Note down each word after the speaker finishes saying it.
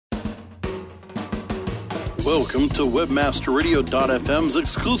Welcome to WebmasterRadio.fm's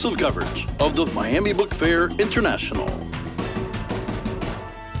exclusive coverage of the Miami Book Fair International.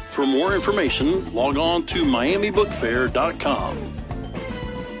 For more information, log on to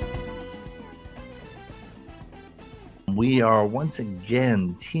MiamiBookFair.com. We are once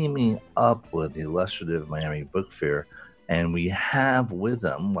again teaming up with the illustrative Miami Book Fair, and we have with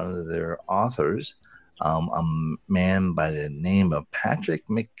them one of their authors, a man by the name of Patrick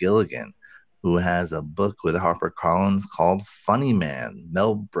McGilligan, who has a book with HarperCollins called Funny Man,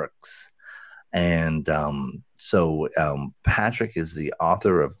 Mel Brooks. And so Patrick is the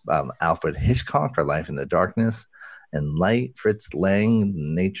author of Alfred Hitchcock, Our Life in the Darkness, and Light, Fritz Lang,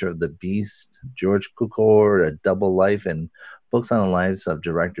 Nature of the Beast, George Cukor, A Double Life, and books on the lives of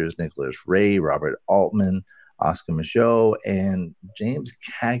directors Nicholas Ray, Robert Altman, Oscar Micheaux, and James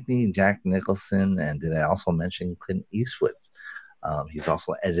Cagney, Jack Nicholson, and did I also mention Clint Eastwood? He's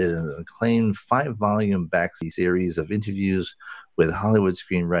also edited an acclaimed 5-volume backseat series of interviews with Hollywood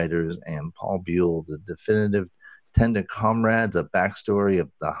screenwriters and Paul Buell, The Definitive Tender Comrades, a backstory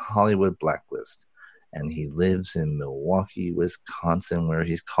of the Hollywood Blacklist. And he lives in Milwaukee, Wisconsin, where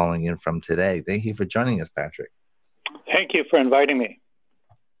he's calling in from today. Thank you for joining us, Patrick. Thank you for inviting me.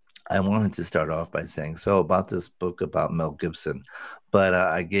 I wanted to start off by saying, so about this book about Mel Gibson, but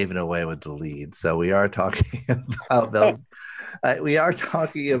I gave it away with the lead. So we are talking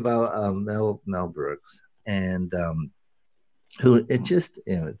about Mel Brooks, and who it just,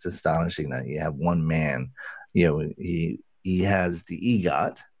 it's astonishing that you have one man, he has the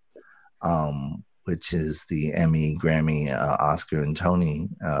EGOT, which is the Emmy, Grammy, Oscar, and Tony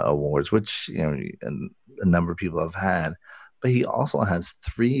awards, which a number of people have had. But he also has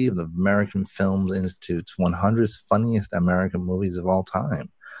 3 of the American Film Institute's 100 funniest American movies of all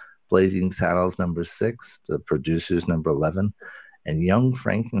time: Blazing Saddles, number 6, The Producers, number 11, and Young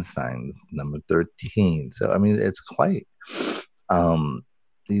Frankenstein, number 13. So I mean, it's quite.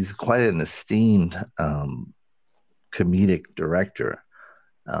 He's quite an esteemed comedic director.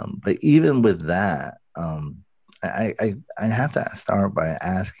 But even with that, I have to start by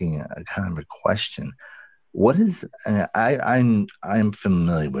asking a kind of a question. What is I'm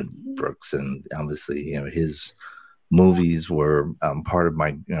familiar with Brooks, and obviously his movies were part of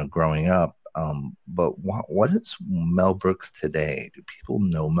my growing up. But what is Mel Brooks today? Do people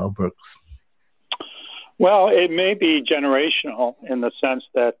know Mel Brooks? Well, it may be generational in the sense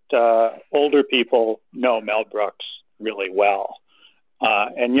that older people know Mel Brooks really well.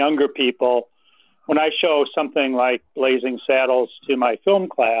 And younger people, when I show something like Blazing Saddles to my film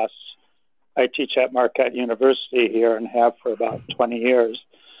class, I teach at Marquette University here and have for about 20 years.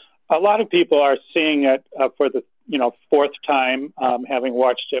 A lot of people are seeing it for the 4th time, having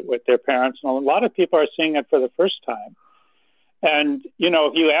watched it with their parents, and a lot of people are seeing it for the first time. And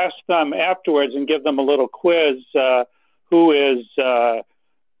if you ask them afterwards and give them a little quiz, who is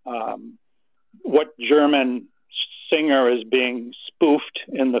what German singer is being spoofed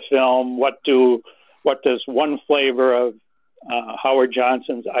in the film? What does one flavor of Howard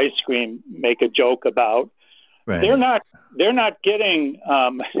Johnson's ice cream make a joke about? Right. They're not getting.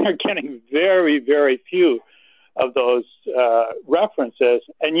 They're getting very, very few of those references,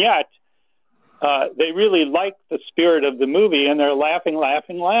 and yet they really like the spirit of the movie, and they're laughing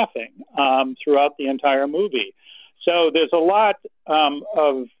throughout the entire movie. So there's a lot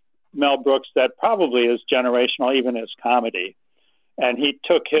of Mel Brooks that probably is generational, even his comedy. And he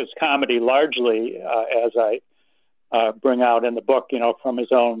took his comedy largely, as I bring out in the book, from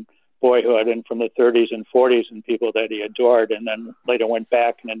his own boyhood and from the 30s and 40s and people that he adored, and then later went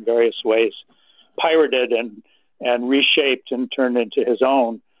back and in various ways pirated and reshaped and turned into his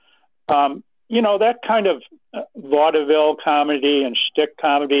own. That kind of vaudeville comedy and shtick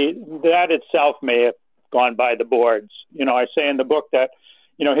comedy, that itself may have gone by the boards. I say in the book that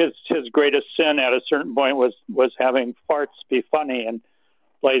his greatest sin at a certain point was having farts be funny and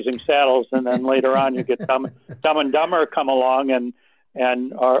Blazing Saddles, and then later on you get Dumb and Dumber come along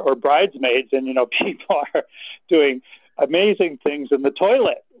or Bridesmaids, and people are doing amazing things in the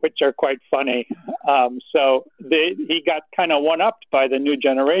toilet, which are quite funny. So he got kind of one-upped by the new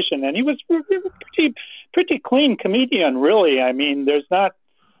generation, and he was pretty clean comedian, really. I mean, there's not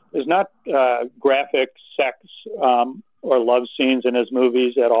graphic sex or love scenes in his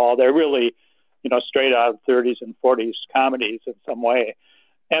movies at all. They're really, straight out of 30s and 40s comedies in some way.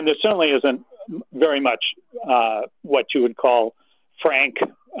 And there certainly isn't very much what you would call frank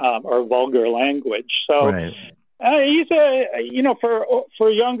or vulgar language. So right. He's for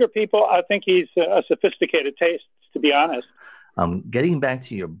younger people, I think he's a sophisticated taste, to be honest. Getting back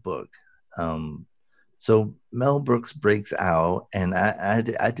to your book, so Mel Brooks breaks out, and I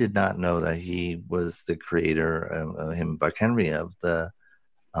did not know that he was the creator, him, Buck Henry, of the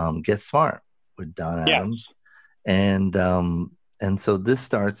Get Smart with Don Adams. And so this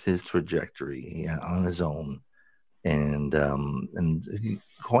starts his trajectory on his own, and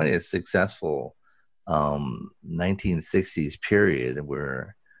quite a successful 1960s period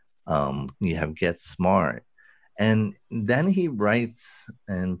where you have Get Smart, and then he writes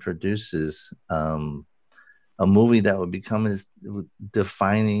and produces a movie that would become his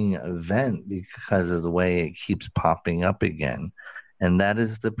defining event because of the way it keeps popping up again, and that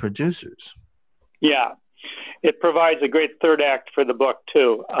is The Producers. Yeah. It provides a great third act for the book,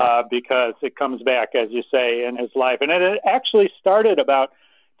 too, because it comes back, as you say, in his life. And it actually started about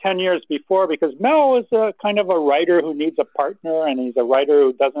 10 years before, because Mel is a kind of a writer who needs a partner, and he's a writer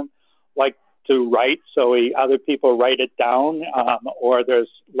who doesn't like to write, so other people write it down. Or there's,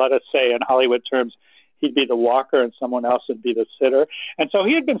 let us say, in Hollywood terms, he'd be the walker and someone else would be the sitter. And so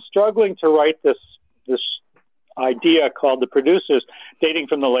he had been struggling to write this idea called The Producers, dating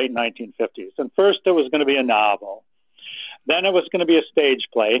from the late 1950s. And first it was going to be a novel. Then it was going to be a stage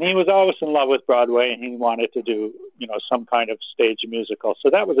play. And he was always in love with Broadway, and he wanted to do, some kind of stage musical. So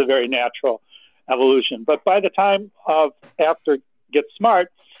that was a very natural evolution. But by the time after Get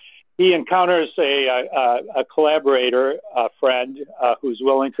Smart, he encounters a collaborator, a friend, who's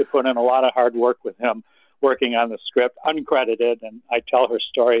willing to put in a lot of hard work with him, working on the script, uncredited, and I tell her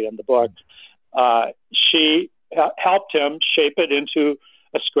story in the book. She helped him shape it into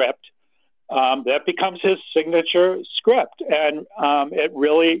a script that becomes his signature script. And it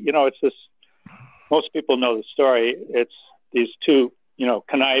really, it's this, most people know the story. It's these two,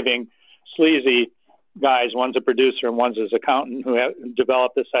 conniving, sleazy guys. One's a producer and one's his accountant, who have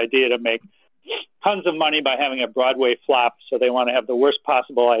developed this idea to make tons of money by having a Broadway flop. So they want to have the worst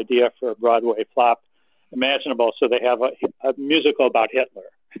possible idea for a Broadway flop imaginable. So they have a musical about Hitler.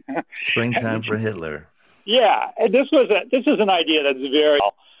 Springtime for Hitler. Yeah, and this is an idea that's very,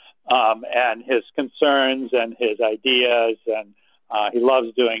 and his concerns and his ideas, and he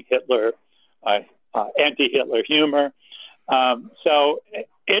loves doing Hitler, anti-Hitler humor. So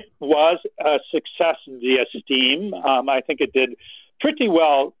it was a success via Steam. I think it did pretty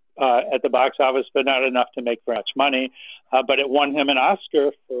well at the box office, but not enough to make very much money. But it won him an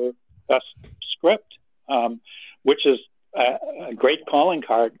Oscar for Best Script, which is a great calling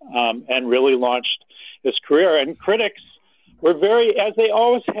card, and really launched his career. And critics were very, as they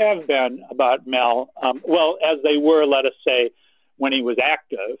always have been about Mel, as they were, let us say, when he was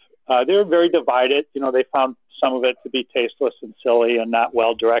active, they were very divided. They found some of it to be tasteless and silly and not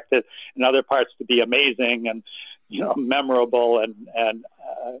well directed, and other parts to be amazing and, memorable and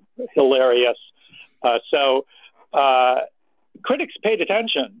hilarious. So critics paid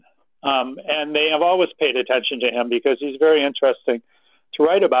attention, and they have always paid attention to him because he's very interesting to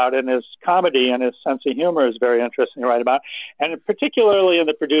write about, and his comedy and his sense of humor is very interesting to write about, and particularly in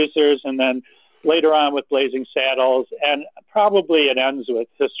The Producers, and then later on with Blazing Saddles, and probably it ends with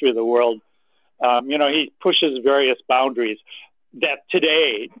History of the World. He pushes various boundaries that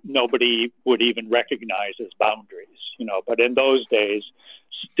today nobody would even recognize as boundaries, but in those days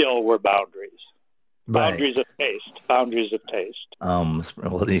still were boundaries. Right. Boundaries of taste.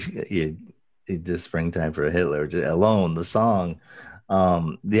 Well, he did Springtime for Hitler alone, the song.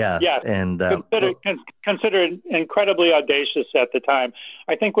 Yes. And considered incredibly audacious at the time.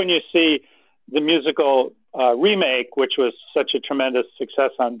 I think when you see the musical remake, which was such a tremendous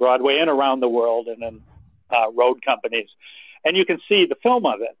success on Broadway and around the world and in road companies, and you can see the film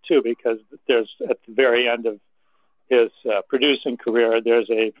of it too, because there's at the very end of his producing career, there's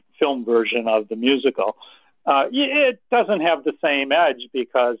a film version of the musical. It doesn't have the same edge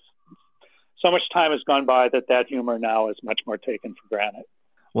because so much time has gone by that humor now is much more taken for granted.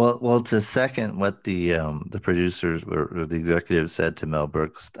 Well, to second what the producers or the executives said to Mel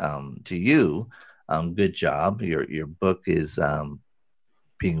Brooks, to you, good job. Your book is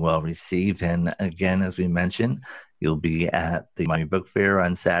being well received, and again, as we mentioned, you'll be at the Miami Book Fair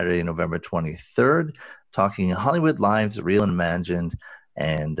on Saturday, November 23rd, talking Hollywood Lives, Real and Imagined,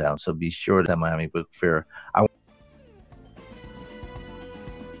 and so be sure to Miami Book Fair.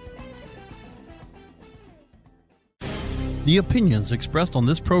 The opinions expressed on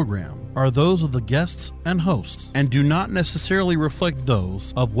this program are those of the guests and hosts and do not necessarily reflect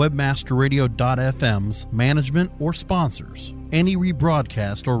those of WebmasterRadio.fm's management or sponsors. Any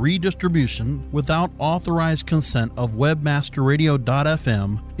rebroadcast or redistribution without authorized consent of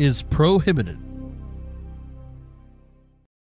WebmasterRadio.fm is prohibited.